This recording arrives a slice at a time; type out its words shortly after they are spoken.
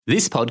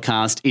This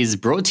podcast is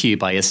brought to you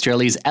by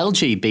Australia's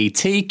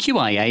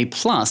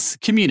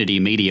LGBTQIA+ community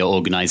media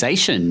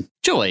organisation,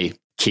 Joy.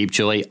 Keep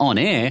Joy on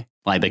air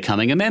by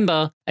becoming a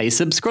member, a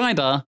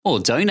subscriber, or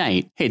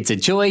donate. Head to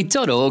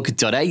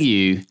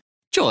joy.org.au.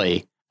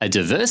 Joy, a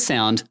diverse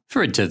sound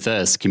for a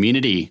diverse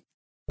community.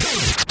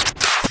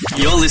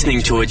 You're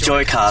listening to a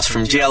Joycast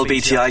from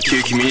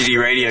GLBTIQ community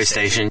radio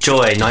station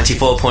Joy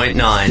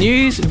 94.9.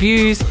 News,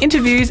 views,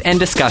 interviews and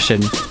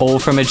discussion, all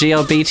from a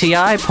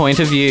GLBTI point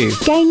of view.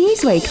 Gay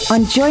Newsweek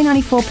on Joy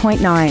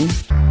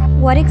 94.9.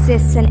 What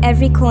exists in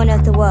every corner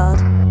of the world?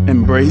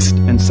 Embraced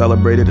and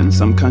celebrated in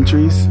some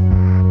countries,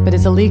 but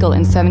is illegal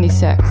in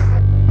 76.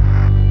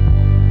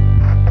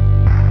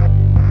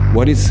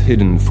 What is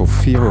hidden for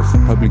fear of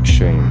public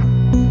shame,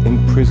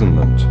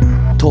 imprisonment,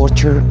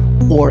 torture,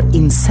 or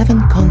in 7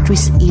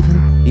 countries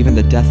even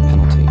the death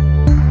penalty.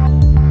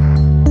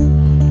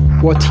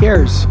 What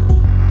tears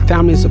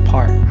families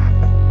apart.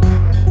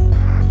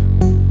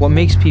 What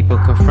makes people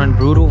confront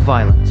brutal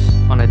violence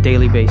on a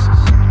daily basis.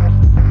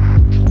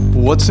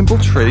 What simple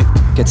trait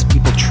gets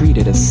people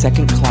treated as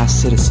second-class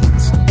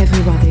citizens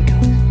everywhere they go.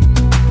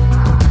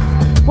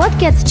 What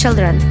gets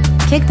children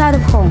kicked out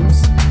of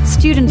homes,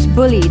 students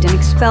bullied and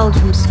expelled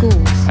from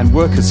schools, and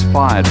workers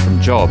fired from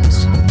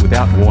jobs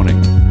without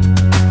warning?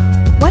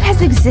 What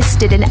has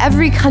existed in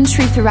every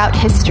country throughout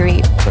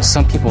history, but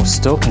some people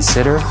still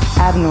consider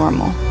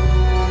abnormal?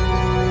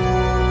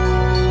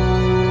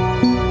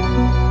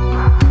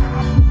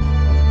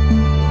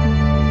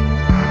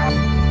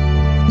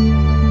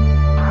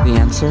 The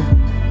answer?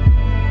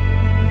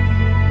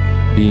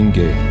 being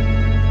gay,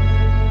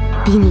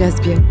 being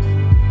lesbian,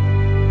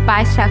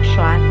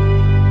 bisexual,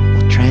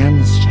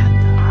 transgender.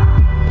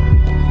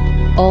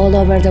 All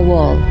over the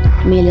world,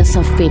 millions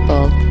of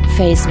people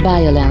face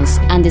violence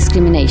and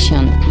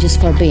discrimination just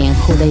for being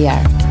who they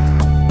are.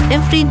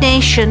 Every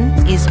nation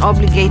is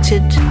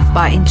obligated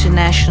by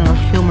international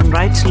human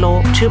rights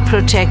law to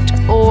protect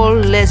all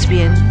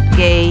lesbian,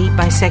 gay,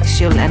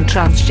 bisexual and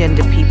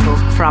transgender people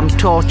from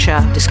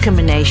torture,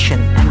 discrimination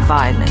and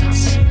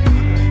violence.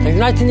 The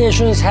United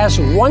Nations has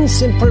one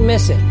simple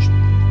message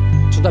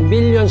to the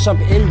millions of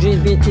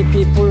LGBT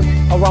people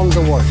around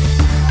the world.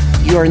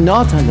 You are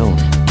not alone.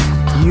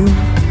 You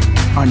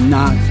are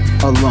not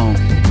alone.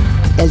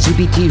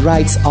 LGBT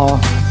rights are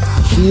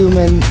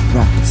human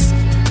rights.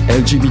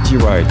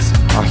 LGBT rights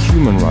are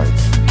human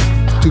rights.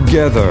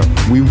 Together,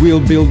 we will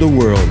build a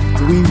world.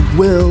 We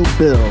will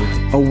build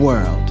a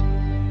world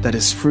that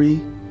is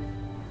free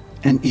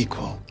and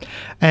equal.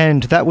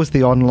 And that was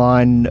the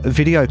online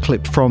video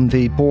clip from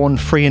the Born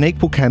Free and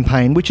Equal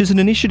campaign, which is an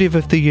initiative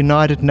of the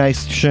United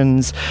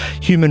Nations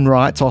Human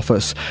Rights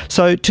Office.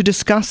 So to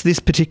discuss this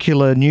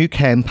particular new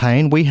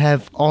campaign, we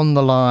have on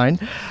the line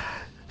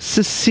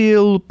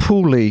Cécile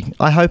Pouilly.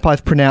 I hope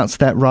I've pronounced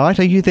that right.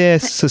 Are you there,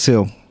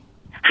 Cécile?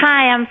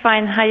 Hi, I'm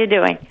fine. How are you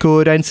doing?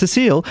 Good. And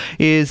Cécile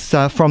is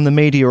from the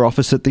media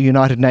office at the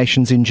United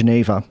Nations in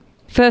Geneva.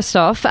 First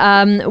off,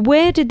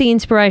 where did the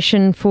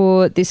inspiration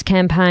for this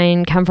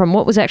campaign come from?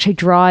 What was actually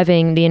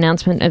driving the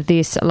announcement of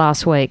this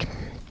last week?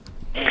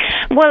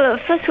 Well,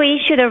 first we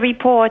issued a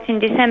report in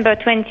December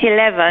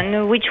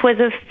 2011, which was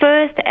the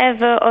first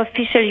ever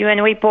official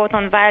UN report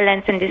on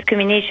violence and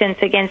discriminations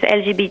against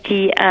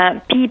LGBT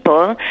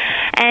people.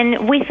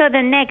 And we thought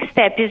the next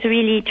step is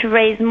really to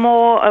raise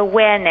more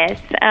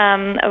awareness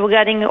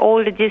regarding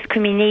all the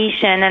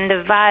discrimination and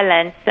the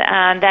violence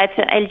that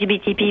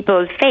LGBT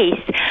people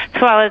face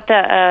throughout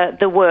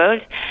the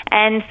world.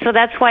 And so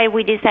that's why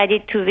we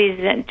decided to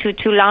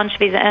launch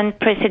this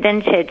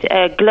unprecedented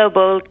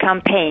global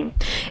campaign.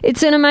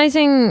 It's an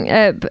amazing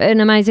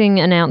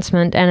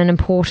announcement and an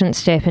important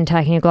step in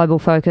taking a global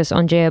focus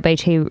on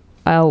GLBTI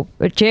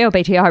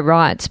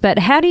rights. But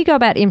how do you go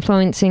about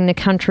influencing the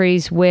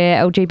countries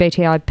where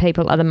LGBTI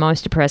people are the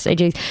most oppressed?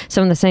 E.g.,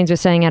 some of the things we're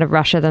seeing out of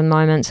Russia at the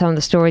moment, some of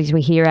the stories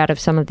we hear out of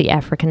some of the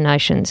African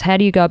nations. How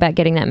do you go about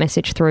getting that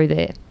message through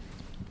there?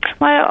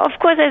 Well, of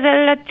course, there's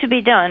a lot to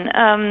be done.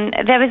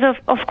 There is,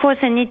 of course,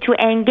 a need to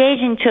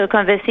engage into a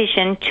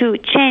conversation to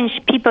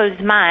change people's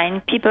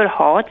mind, people's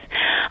hearts,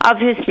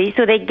 obviously,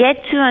 so they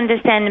get to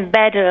understand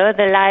better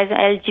the lives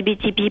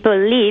LGBT people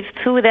live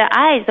through the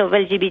eyes of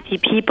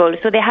LGBT people,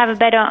 so they have a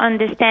better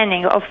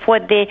understanding of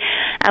what they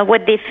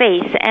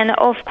face. And,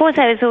 of course,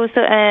 there is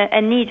also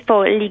a need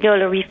for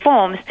legal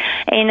reforms.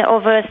 In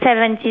over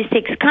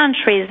 76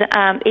 countries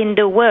in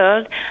the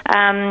world,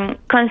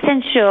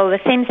 consensual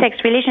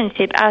same-sex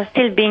relationships are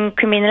still being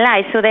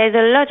criminalized. So there's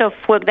a lot of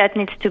work that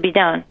needs to be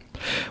done.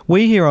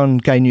 We here on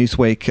Gay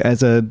Newsweek,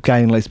 as a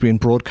gay and lesbian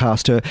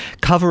broadcaster,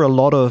 cover a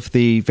lot of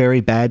the very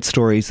bad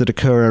stories that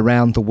occur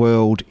around the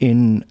world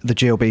in the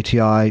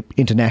GLBTI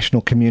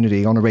international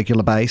community on a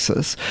regular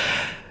basis.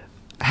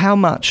 How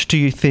much do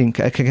you think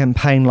a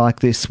campaign like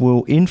this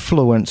will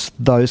influence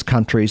those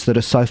countries that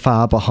are so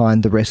far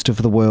behind the rest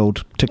of the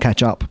world to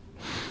catch up?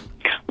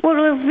 Well,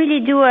 we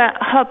really do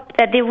hope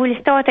that they will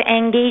start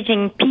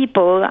engaging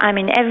people,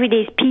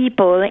 everyday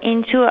people,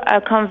 into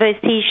a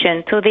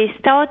conversation. So they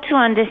start to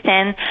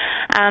understand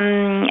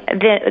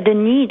the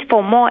need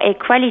for more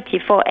equality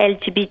for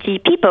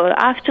LGBT people.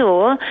 After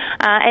all,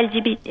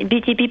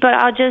 LGBT people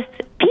are just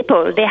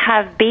people. They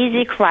have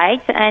basic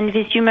rights, and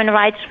these human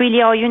rights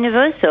really are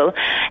universal.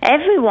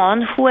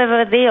 Everyone,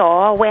 whoever they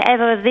are,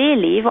 wherever they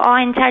live, are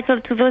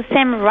entitled to those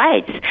same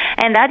rights.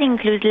 And that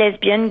includes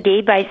lesbian,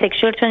 gay,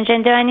 bisexual,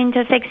 transgender, and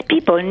intersex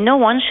people. No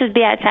one should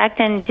be attacked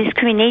and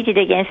discriminated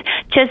against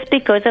just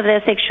because of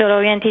their sexual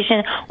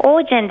orientation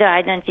or gender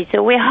identity.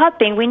 So we're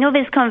hoping, we know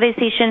this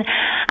conversation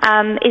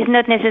is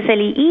not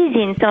necessarily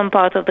easy in some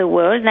parts of the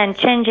world, and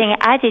changing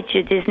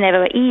attitudes is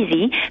never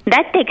easy.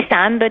 That takes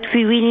time, but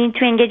we really need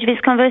to engage this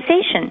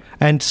conversation.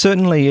 And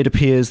certainly it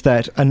appears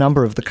that a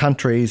number of the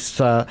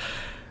countries are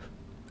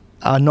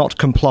not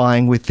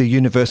complying with the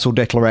Universal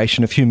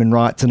Declaration of Human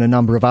Rights and a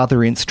number of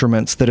other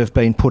instruments that have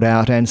been put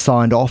out and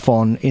signed off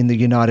on in the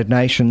United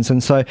Nations.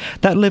 And so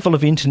that level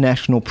of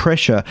international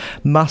pressure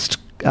must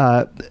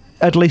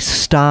at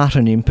least start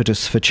an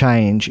impetus for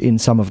change in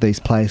some of these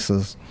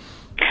places.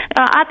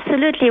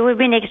 Absolutely. We've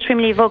been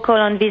extremely vocal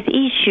on this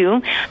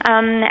issue.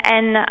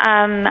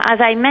 As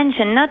I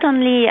mentioned, not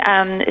only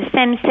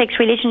same-sex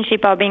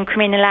relationships are being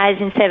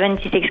criminalized in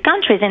 76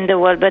 countries in the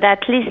world, but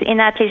at least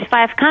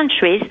 5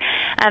 countries,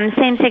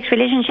 same-sex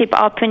relationships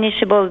are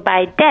punishable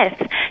by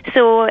death.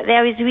 So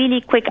there is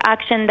really quick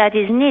action that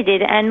is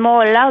needed and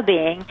more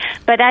lobbying.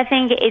 But I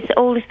think it's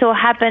also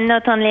happened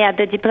not only at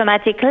the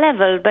diplomatic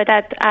level, but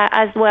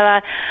as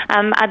well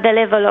at the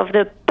level of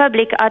the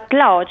public at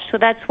large. So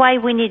that's why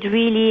we need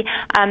really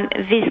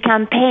this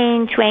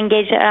campaign to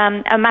engage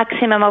a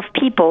maximum of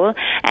people,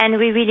 and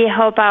we really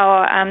hope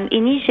our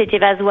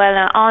initiative as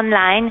well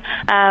online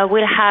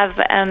will have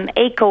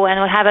echo and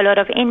will have a lot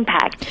of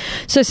impact.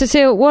 So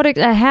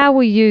Cécile, how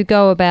will you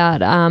go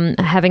about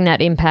having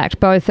that impact,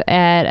 both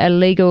at a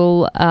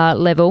legal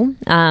level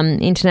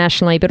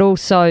internationally, but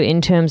also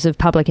in terms of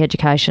public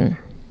education?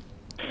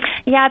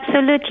 Yeah,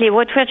 absolutely.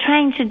 What we're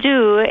trying to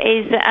do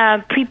is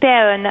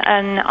prepare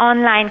an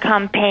online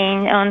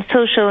campaign on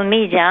social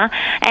media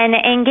and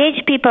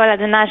engage people at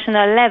the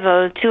national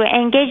level to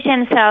engage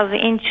themselves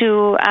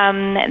into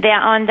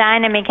their own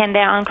dynamic and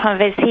their own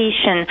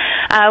conversation.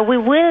 We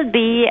will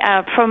be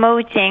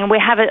promoting, we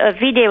have a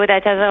video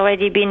that has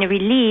already been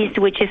released,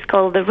 which is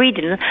called The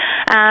Riddle,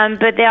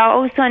 but there are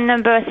also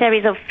a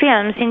series of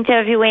films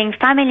interviewing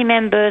family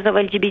members of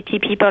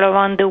LGBT people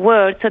around the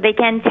world, so they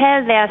can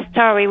tell their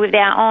story with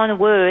their own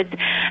words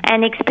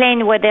and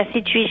explain what their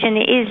situation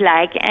is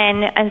like,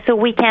 and so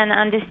we can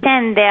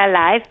understand their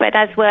life, but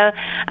as well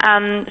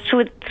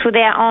through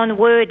their own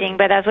wording,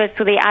 but as well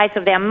through the eyes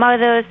of their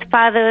mothers,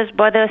 fathers,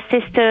 brothers,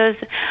 sisters,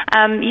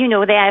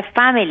 their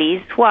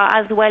families who are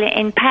as well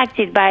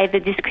impacted by the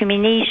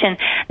discrimination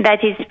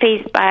that is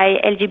faced by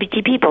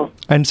LGBT people.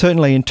 And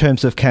certainly in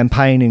terms of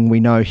campaigning, we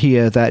know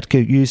here that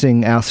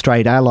using our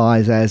straight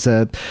allies as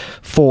a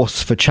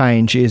force for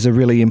change is a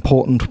really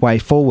important way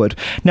forward.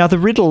 Now, The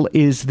Riddle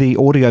is the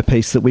audio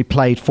piece that we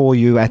played for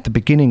you at the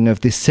beginning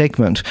of this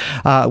segment,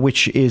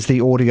 which is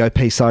the audio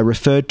piece I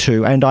referred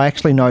to, and I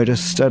actually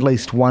noticed at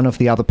least one of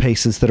the other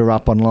pieces that are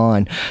up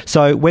online.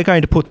 So we're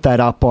going to put that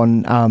up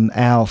on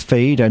our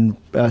feed and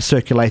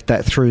circulate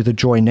that through the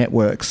Joy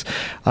networks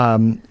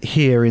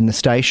here in the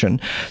station.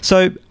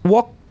 So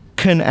what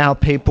can our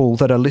people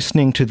that are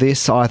listening to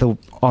this either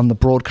on the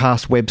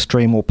broadcast, web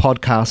stream or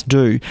podcast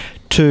do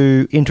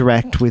to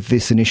interact with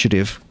this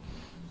initiative?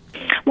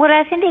 Well,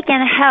 I think they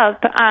can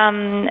help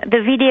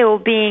the video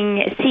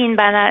being seen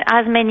by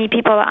as many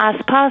people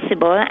as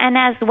possible, and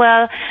as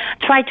well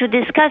try to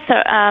discuss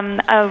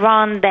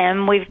around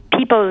them with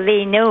people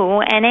they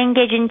know and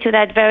engage into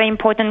that very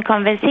important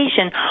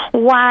conversation.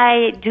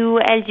 Why do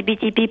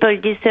LGBT people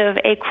deserve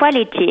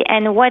equality,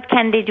 and what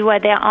can they do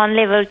at their own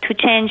level to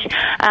change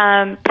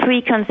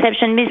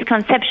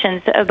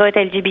misconceptions about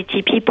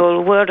LGBT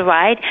people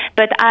worldwide,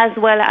 but as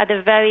well at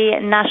a very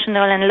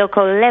national and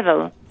local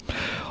level?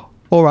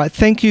 All right.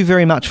 Thank you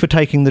very much for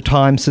taking the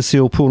time,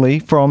 Cécile Pouilly,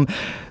 from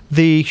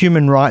the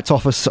Human Rights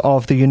Office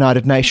of the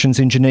United Nations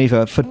in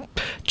Geneva, for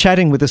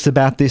chatting with us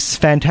about this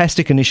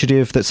fantastic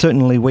initiative that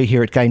certainly we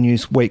here at Gay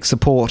News Week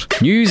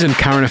support. News and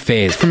current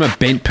affairs from a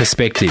bent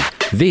perspective.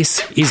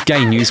 This is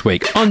Gay News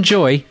Week on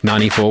Joy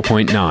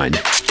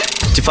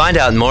 94.9. To find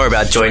out more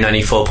about Joy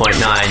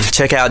 94.9,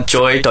 check out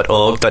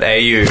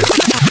joy.org.au.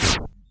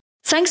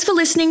 Thanks for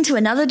listening to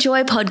another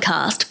Joy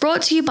podcast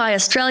brought to you by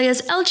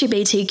Australia's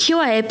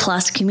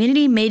LGBTQIA+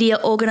 community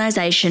media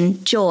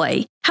organisation,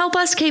 Joy. Help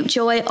us keep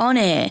Joy on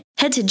air.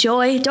 Head to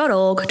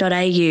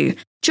joy.org.au.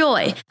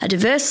 Joy, a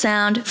diverse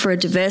sound for a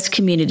diverse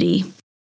community.